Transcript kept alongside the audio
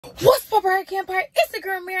What's poppin' Campfire? It's the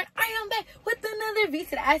girl Mary. I am back with another V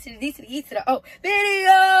to the I to the D to the E to the O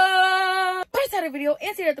video. First out of the video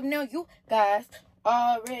and see that thumbnail, you guys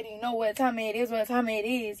already know what time it is,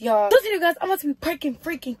 y'all. So today, guys, I'm about to be pranking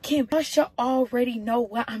freaking Kim. I should already know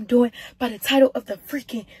what I'm doing by the title of the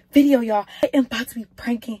freaking video, y'all. I am about to be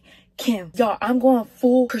pranking Kim. Y'all, I'm going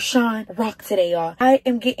full CHRISEAN rock today, y'all. I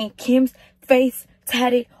am getting Kim's face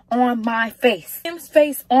tatted on my face. Kim's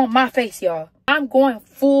face on my face, y'all. I'm going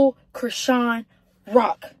full CHRISEAN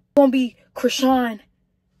rock. Gonna be CHRISEAN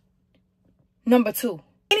number 2.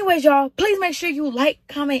 Anyways, y'all, please make sure you like,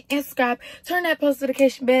 comment, and subscribe. Turn that post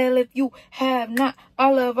notification bell if you have not.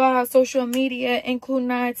 All of our social media, including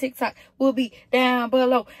our TikTok, will be down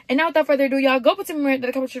below. And now, without further ado, y'all, go put Team Amir in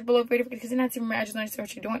the comment below because you're not Team Amir. I just don't understand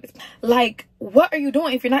what you're doing. Like, what are you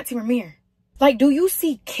doing if you're not Team Amir? Like, do you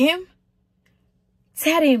see Kim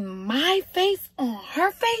tatting my face on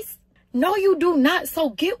her face? No, you do not. So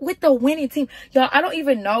get with the winning team. Y'all, I don't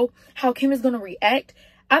even know how Kim is going to react.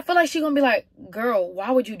 I feel like she's going to be like, girl,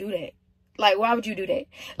 why would you do that? Like, why would you do that?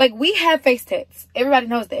 Like, we have face tats. Everybody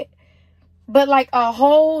knows that. But like a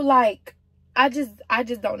whole, like, I just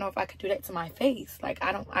don't know if I could do that to my face. Like,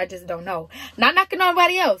 I just don't know. Not knocking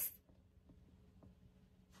nobody else.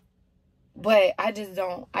 But I just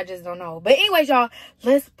don't know. But anyways, y'all,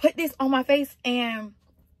 let's put this on my face and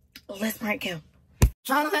let's prank him.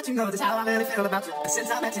 Trying to let you know just how I really feel about you. Since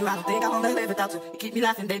I met you, I don't think I wanna live without you. You keep me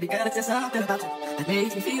laughing, baby girl, it's just something about you that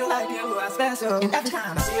makes me feel like you are special. And every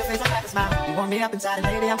time I see your face, I like a smile. You want me up inside, and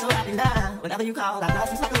baby, I'm so happy now. Whenever you call, I know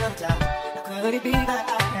it's like a little child. Now could it be that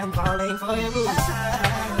I am falling for you?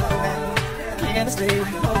 Can't stay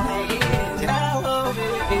with you, oh, hey, you know, oh,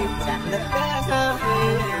 baby, that's the best of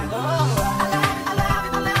me. Oh,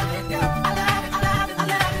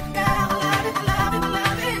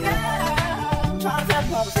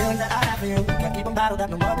 bottled up,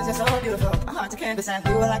 no more, it's so beautiful. My heart's a canvas and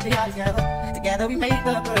we were like the artists together. Together we made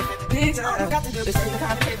the perfect picture. All you got to do is take the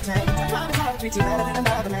complicated change. I promise I'll treat you better than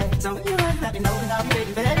another man. So when you let me know that I'm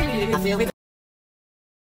waiting, baby, I feel we.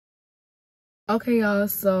 Okay, y'all,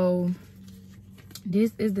 so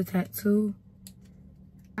this is the tattoo.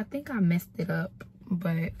 I think I messed it up,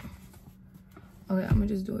 but okay, I'm gonna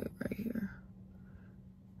just do it right here.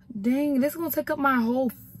 Dang, this is gonna take up my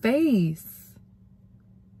whole face.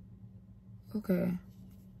 Okay,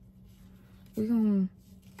 we gonna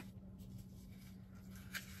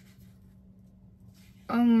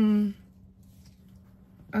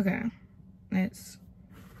okay, let's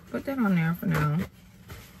put that on there for now,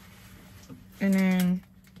 and then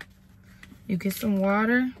you get some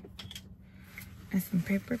water and some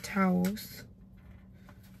paper towels,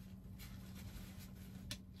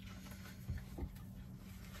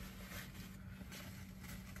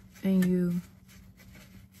 and you.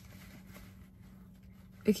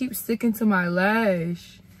 It keeps sticking to my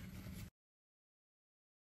lash.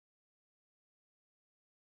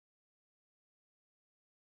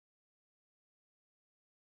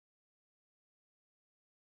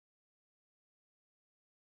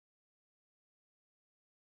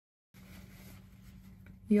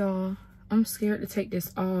 Y'all, I'm scared to take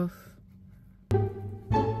this off.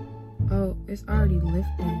 Oh, it's already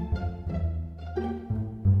lifting.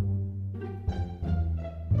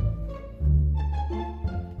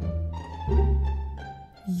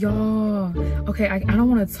 Y'all, okay, I don't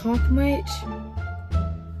want to talk much,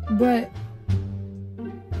 but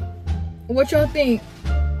what y'all think?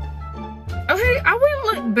 Okay, I wouldn't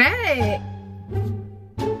look bad.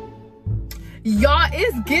 Y'all,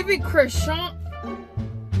 it's giving CHRISEAN.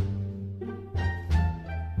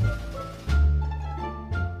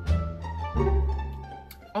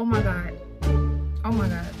 Oh my god. Oh my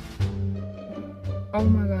god. Oh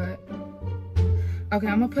my god. Okay,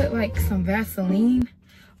 I'm gonna put like some Vaseline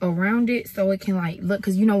around it so it can like look,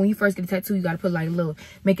 because you know when you first get a tattoo you gotta put like a little,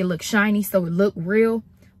 make it look shiny so it look real.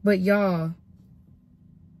 But y'all,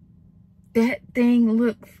 that thing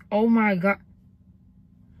looks, oh my god,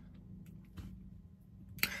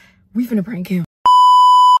 we finna prank him.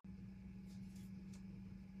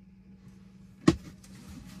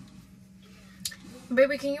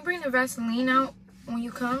 Baby, can you bring the Vaseline out when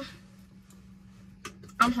you come?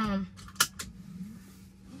 I'm home.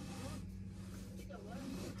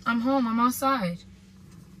 I'm home. I'm outside.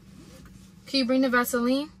 Can you bring the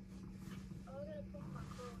Vaseline?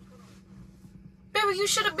 Baby, you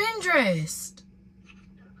should have been dressed.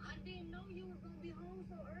 I didn't know you were going to be home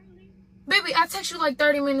so early. Baby, I texted you like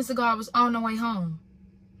 30 minutes ago. I was on the way home.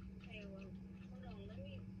 Okay, well, hold on. Let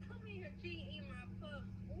me come in here to eat my puff.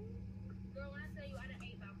 Ooh. Girl, when I tell you I done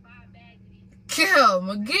ate about 5 bags of these.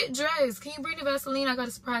 Kim, get dressed. Can you bring the Vaseline? I got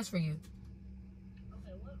a surprise for you.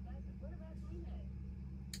 Okay, what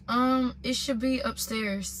It should be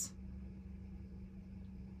upstairs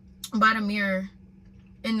by the mirror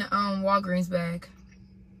in the Walgreens bag.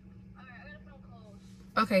 Alright, I got a phone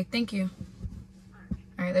call. Okay, thank you.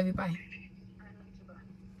 Alright, love you, bye.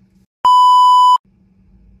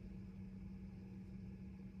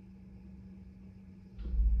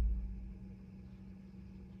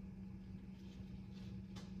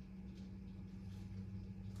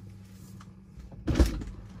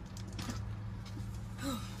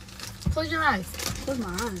 Close your eyes. Close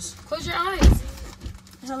my eyes. Close your eyes.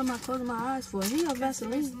 What the hell am I closing my eyes for? He got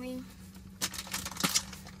Vaseline.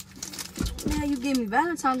 Yeah, you give me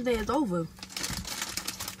Valentine's Day, it's over.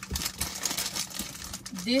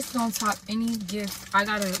 This don't top any gift. I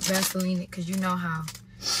gotta Vaseline it because you know how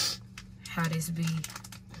this be.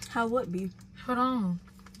 How what be? Hold on.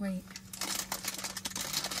 Wait.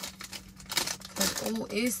 But, oh,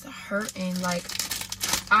 it's hurting. Like,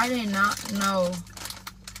 I did not know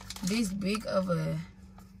this big of a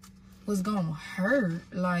was gonna hurt.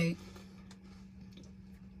 Like,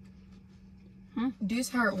 this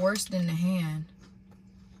hurt worse than the hand.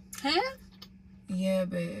 Hand? Yeah,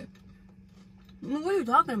 babe. What are you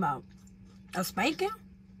talking about? A spanking?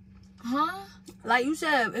 Huh? Like you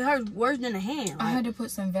said, it hurts worse than a hand. Like, I had to put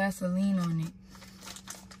some Vaseline on it.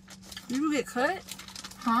 did you get cut?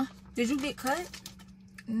 Huh? Did you get cut?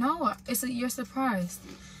 No, you're surprised.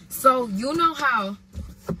 So, you know how,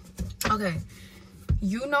 okay,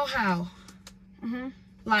 you know how,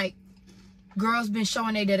 like, girls been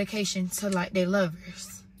showing their dedication to, like, their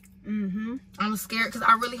lovers. I'm scared because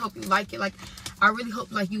I really hope you like it. Like, I really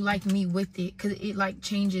hope, like, you like me with it because it, like,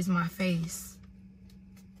 changes my face.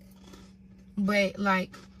 But,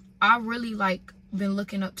 like, I really, like, been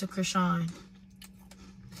looking up to CHRISEAN.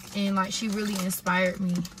 And, like, she really inspired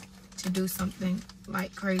me to do something,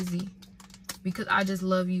 like, crazy. Because I just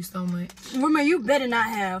love you so much. Remember, you better not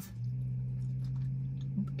have.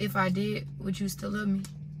 If I did, would you still love me?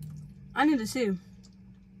 I need to see.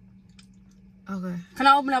 Okay. Can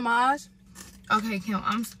I open up my eyes? Okay, Kim.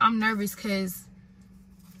 I'm nervous because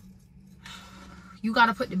you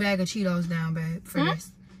gotta put the bag of Cheetos down, babe, for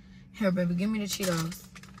this. Here, baby, give me the Cheetos.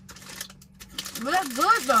 But that's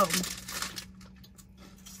good though.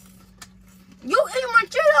 You eat my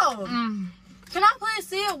Cheetos. Can I please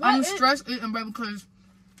see it? I'm stress eating, baby, because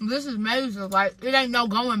this is major. Like, it ain't no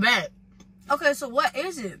going back. Okay, so what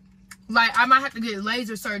is it? Like, I might have to get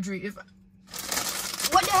laser surgery if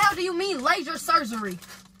What the hell do you mean laser surgery?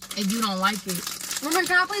 you don't like it. Remember,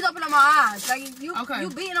 can I please open up my eyes? Like you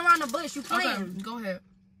beating around the bush, you playing. Okay, go ahead.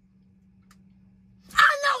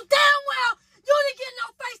 I know damn well you didn't get no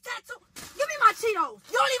face tattoo. Give me my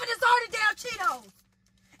Cheetos. You don't even deserve the damn Cheetos.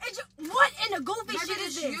 And what in the goofy Baby, shit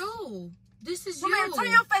is this? you. This is Remember, you.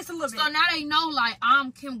 turn your face a little bit. So now they know, like,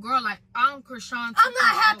 I'm Kim Girl, like, I'm CHRISEAN. I'm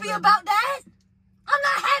not happy about that. I'm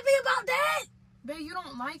not happy about that. Babe, you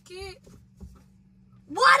don't like it?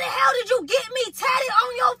 Why the hell did you get me tatted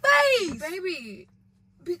on your face? Baby,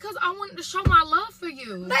 because I wanted to show my love for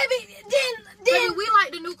you. Baby, then Baby, we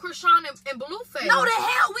like the new CHRISEAN and Blueface. no the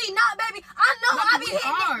hell we not, baby. I know No, I be we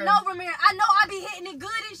hitting are. it. No, Ramir, I know I be hitting it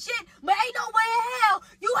good and shit, but ain't no way in hell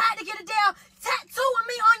you had to get a damn tattoo of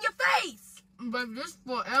me on your face. Baby, this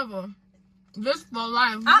forever. This for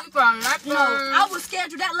life. I I will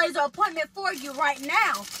schedule that laser appointment for you right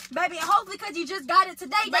now, baby. And hopefully, because you just got it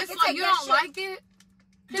today, they Baby, can so take you that don't shit. like it?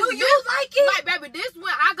 Do you like it? Like, baby, this when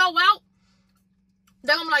I go out,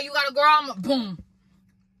 they're gonna be like, you got a girl, I'm like, boom.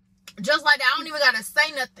 Just like that. I don't even gotta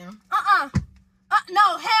say nothing.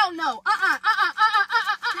 No, hell no.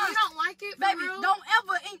 You don't like it, for Baby, real? don't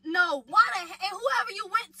ever, no. Why the hell, and whoever you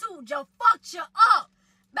went to just fucked you up.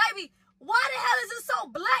 Baby, why the hell is it so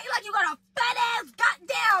black? Like you got a fat ass,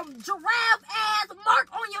 goddamn giraffe ass mark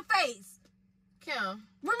on your face. Kim,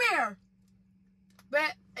 Ramir,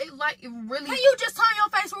 but it like, it really. can you just turn your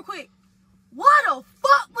face real quick? What the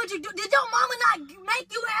fuck would you do? Did your mama not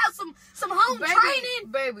make you have some home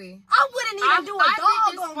training? Baby, I wouldn't even do a I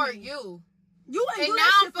dog did this on for me. you. You ain't And do now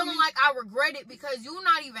that I'm shit for feeling me. like I regret it because you're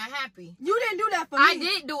not even happy. You didn't do that for me. I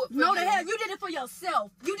did do it for you. No, the hell, you did it for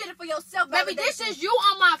yourself. You did it for yourself, Baby, this validation. is you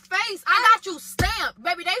on my face. I got you stamped.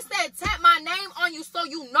 Baby, they said tap my name on you so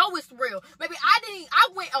you know it's real. Baby, I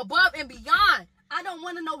went above and beyond. I don't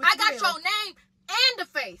want to know I what's got real. your name and the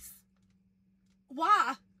face.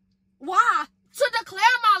 Why? Why? To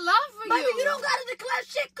declare my love for Baby, you. you don't gotta declare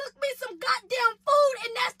shit. Cook me some goddamn food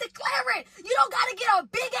and that's declaring. You don't gotta get a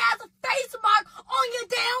big ass face mark on your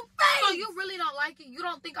damn face. So you really don't like it? You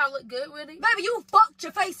don't think I look good with it? Baby, you fucked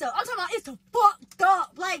your face up. I'm talking about it's fucked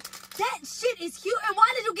up. Like, that shit is huge. And why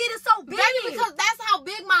did you get it so big? Baby, because that's how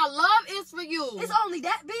big my love is for you. It's only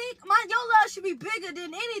that big? big. Your love should be bigger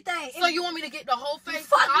than anything. So you want me to get the whole face?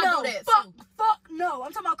 Fuck I'll no. do that. Fuck no.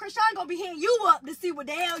 I'm talking about CHRISEAN gonna be hitting you up to see what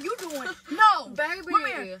the hell you doing. No, baby.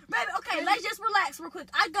 Baby, okay, let's just relax real quick.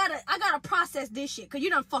 I gotta process this shit because you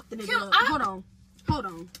done fucked the nigga up. Hold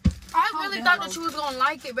on. I really thought that you was gonna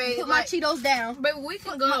like it, baby. Put my Cheetos down. Baby, we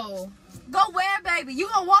can go. Go where, baby? You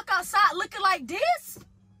gonna walk outside looking like this?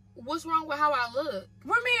 What's wrong with how I look?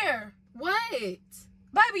 Ramir. What?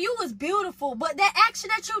 Baby, you was beautiful, but that action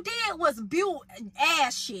that you did was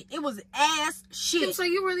ass shit. It was ass shit. So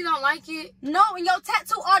you really don't like it? No, and your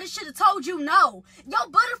tattoo artist should have told you no. Your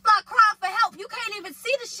butterfly crying for help. You can't even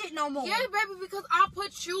see the shit no more. Yeah, baby, because I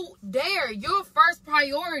put you there. You're first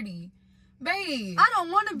priority. Babe. I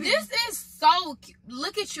don't want to be. This is so cute.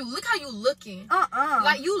 Look at you. Look how you looking.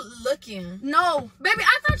 Like you looking. No. Baby,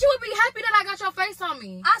 I thought you would be happy that I got your face on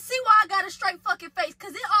me. I see why I got a straight fucking face,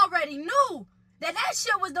 because it already knew that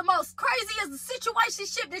shit was the most craziest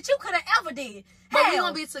situationship that you could have ever did. But we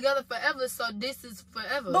gonna be together forever, so this is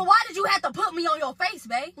forever. But why did you have to put me on your face,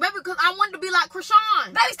 babe? Baby, because I wanted to be like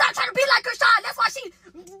CHRISEAN. Baby, stop trying to be like CHRISEAN. That's why she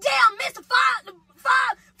missed 5.5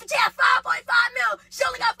 mil. She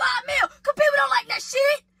only got 5 mil. Because people don't like that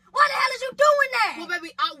shit. Why the hell is you doing that? Well, baby,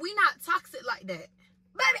 we not toxic like that.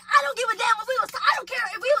 Baby, I don't give a damn if I don't care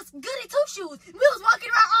if we was goody two shoes. If we was walking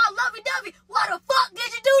around all lovey-dovey. Why the fuck did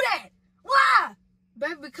you do that? Why?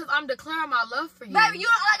 Baby, because I'm declaring my love for you. Baby,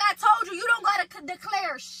 like I told you, you don't gotta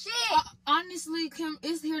declare shit. Honestly, Kim,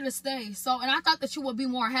 it's here to stay. So, and I thought that you would be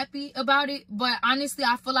more happy about it, but honestly,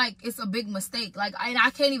 I feel like it's a big mistake. Like,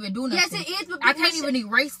 I can't even do nothing. Yes, it is. I can't even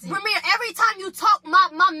erase it. Ramir, every time you talk, my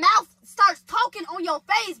mouth starts talking on your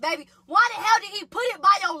face, baby. Why the hell did he put it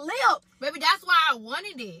by your lip? Baby, that's why I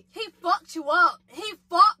wanted it. He fucked you up. He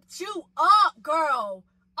fucked you up, girl.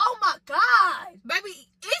 Oh my God. Baby,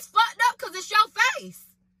 it's fucked up because it's your face.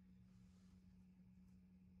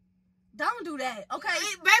 Don't do that, okay?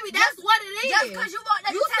 Baby, that's what it is. Just because you want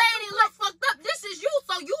that. You saying it look fucked up. This is you,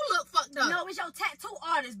 so you look fucked up. No, it's your tattoo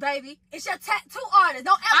artist, baby. It's your tattoo artist.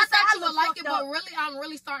 Don't ever I say thought you would like it, up. but really, I'm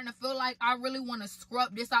really starting to feel like I really want to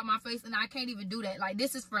scrub this out my face, and I can't even do that. Like,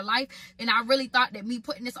 this is for life, and I really thought that me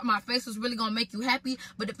putting this on my face was really going to make you happy,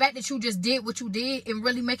 but the fact that you just did what you did and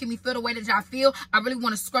really making me feel the way that I feel, I really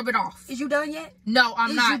want to scrub it off. Is you done yet? No,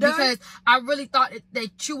 I'm not, because I really thought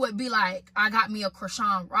that you would be like, I got me a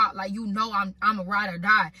CHRISEAN rock. Like, you know I'm a ride or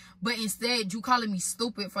die. But instead, you calling me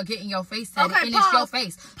stupid for getting your face tatted, and it's your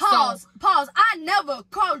face. Pause. I never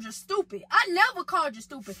called you stupid. I never called you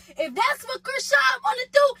stupid. If that's what CHRISEAN want to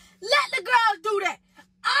do, let the girls do that.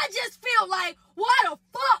 I just feel like, why the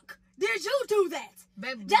fuck did you do that?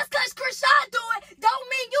 Baby. Just because CHRISEAN do it, don't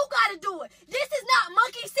mean you gotta do it. This is not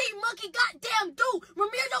monkey see, monkey goddamn do.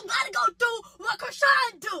 Ramir don't gotta go do what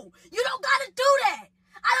CHRISEAN do. You don't gotta do that.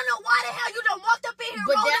 I don't know why the hell you done walked up in here.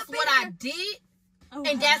 But that's what I did. Oh,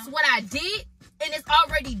 and that's what I did. And it's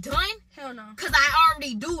already done. Hell no. Because I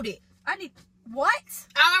already do it. What?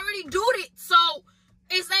 I already do it. So,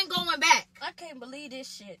 it ain't going back. I can't believe this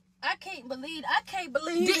shit. I can't believe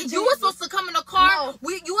you were supposed to come in the car. No.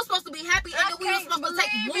 You were supposed to be happy, and then we were supposed to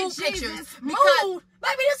take mood pictures. Mood?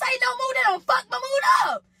 Baby, this ain't no mood that don't fuck my mood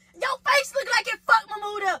up. Your face look like it fucked my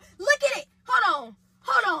mood up. Look at it. Hold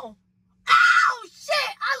on. Ow,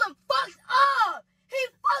 shit. I look fucked up. He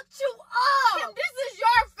fucked you up. Kim, this is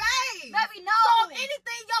your face. Baby, no. So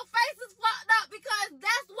anything, your face is fucked up because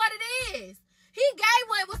that's what it is. He gave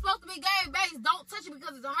what it was supposed to be gave, babe. Don't touch it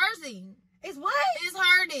because it's hurting. It's what? It's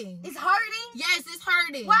hurting. It's hurting? Yes, it's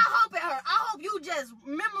hurting. Well, I hope it hurt. I hope you just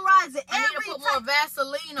memorize it I need to put more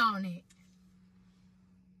Vaseline on it.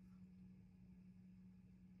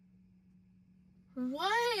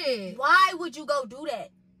 What? Why would you go do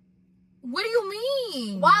that? What do you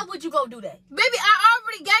mean? Why would you go do that? Baby, I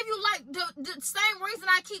already gave you like the same reason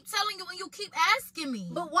I keep telling you when you keep asking me.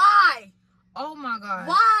 But why? Oh my God.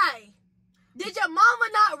 Why? Did your mama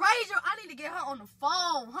not raise you? I need to get her on the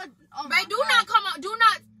phone. Babe, do not come out. Do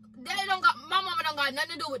not. My mama don't got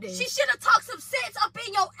nothing to do with this. She should have talked some sense up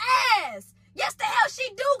in your ass. Yes, the hell she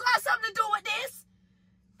do got something to do with this.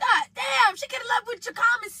 God damn, she could have left with your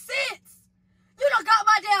common sense. You done got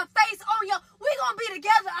my damn face on your. We gonna be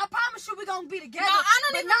together. I promise you we gonna be together. No, I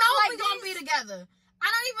don't even know if we gonna be together. I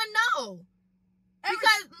don't even know.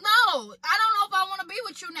 Because, no, I don't know if I want to be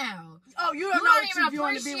with you now. Oh, you don't know if you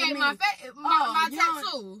want to be with me. My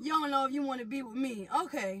tattoo. You don't know if you want to be with me.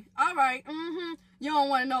 Okay. All right. You don't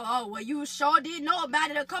want to know. Oh, well, you sure did know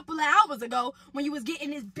about it a couple of hours ago when you was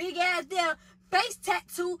getting this big-ass damn face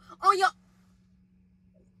tattoo on your...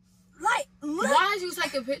 Like, look. Why is you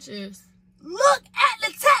taking pictures? Look at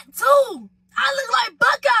the tattoo. I look like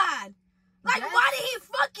Buckeye. Like, why did he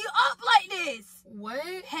fuck you up like this?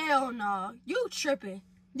 What? Hell no. You tripping.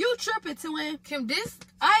 You tripping, twin. Kim, this,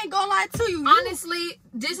 I ain't gonna lie to you. honestly,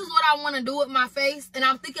 this is what I want to do with my face, and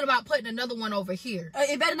I'm thinking about putting another one over here.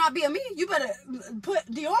 It better not be a me. You better put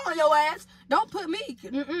Dior on your ass. Don't put me.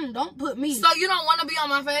 Don't put me. So you don't want to be on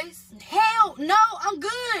my face? Hell no, I'm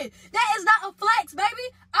good. That is not a flex,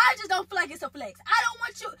 baby. I just don't feel like it's a flex. I don't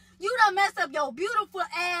want you. You done messed up your beautiful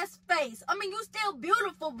ass face. I mean, you still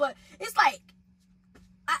beautiful, but it's like,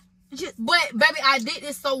 But baby, I did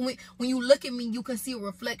this so when you look at me, you can see a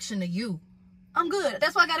reflection of you. I'm good.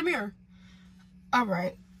 That's why I got a mirror. All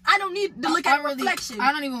right. I don't need to look at a reflection.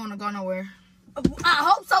 I don't even want to go nowhere. I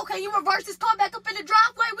hope so. Can you reverse this car back up in the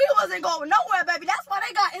driveway? We wasn't going nowhere, baby. That's why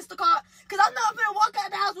they got Instacart. Because I'm not going to walk out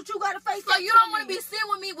the house with you got a face So you don't want to be sitting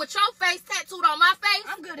with me with your face tattooed on my face?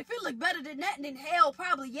 I'm good. If it look better than that, then hell,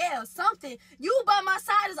 probably, yeah, something. You by my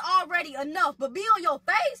side is already enough. But be on your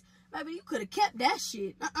face? Baby, you could have kept that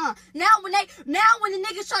shit. Now when the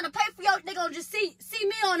niggas trying to pay for your, they gonna just see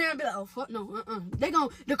me on there and be like, oh fuck no,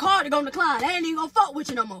 the card gonna decline. They ain't even gonna fuck with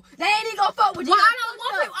you no more. They ain't even gonna fuck with you. Well,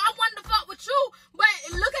 I wanted to fuck with you, but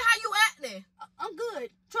look at how you acting. I'm good.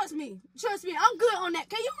 Trust me. I'm good on that.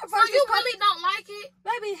 Can you reverse So you really don't like it?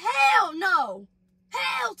 Baby, hell no.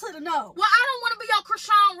 Hell to the no. Well, I don't want to be your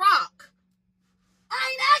CHRISEAN rock. I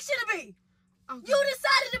ain't asked you to be. Okay. You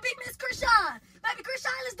decided to be Miss CHRISEAN. Baby,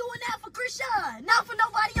 CHRISEAN is doing that for CHRISEAN, not for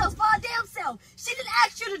nobody else, for her damn self. She didn't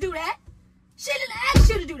ask you to do that. She didn't ask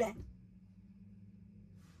you to do that.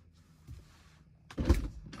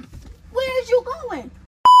 Where is you going?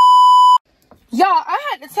 Y'all, I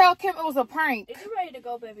had to tell Kim it was a prank. Is you ready to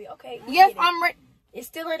go, baby? Okay. Yes, I'm ready. It's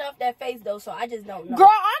still right off that face, though, so I just don't know. Girl,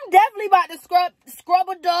 I'm definitely about to scrub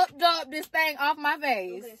a dub this thing off my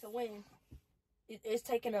face. Okay, so when? It's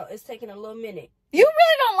taking a little minute. You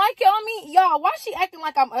really don't like it on me? Y'all, why she acting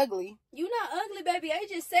like I'm ugly? You not ugly, baby. I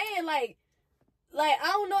just saying, like,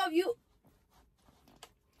 I don't know if you...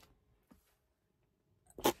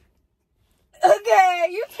 Okay,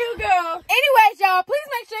 you cute, girl. Anyways, y'all, please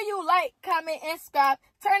make sure you like, comment, and subscribe.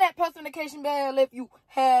 Turn that post notification bell if you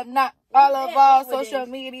have not. All of our social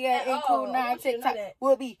media, including our TikTok,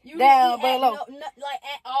 will be down below. Like,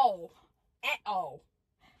 at all. At all.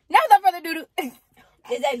 Now, without further ado,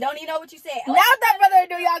 Don't even know what you said. now without further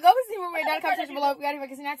ado, y'all, go see where we're down in the comment section below. If you got anything,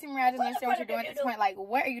 because you're not seeing me, I just understand what you're doing at this point. Like,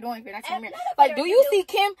 what are you doing if you're not seeing me? Like, do you see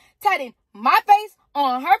Kim tatting my face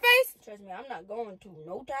on her face? Trust me, I'm not going to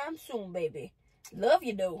no time soon, baby. Love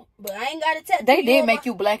you, though. But I ain't got to tattoo. They did make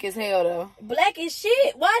you black as hell, though. Black as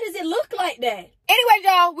shit. Why does it look like that? Anyways,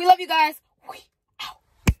 y'all, we love you guys. We out.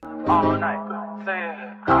 All night, say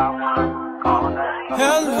it. I want all night.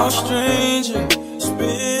 Hello, stranger. It's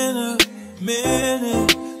been a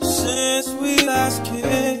minute since we last kicked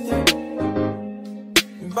it.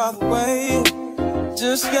 And by the way,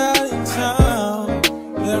 just got in town,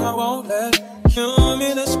 and I won't let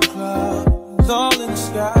cumulus clouds all in the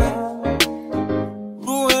sky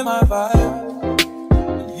ruin my vibe.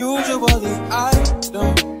 And usually I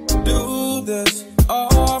don't do this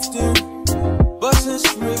often, but since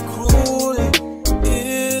recruiting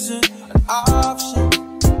isn't an option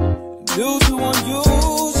due to unusual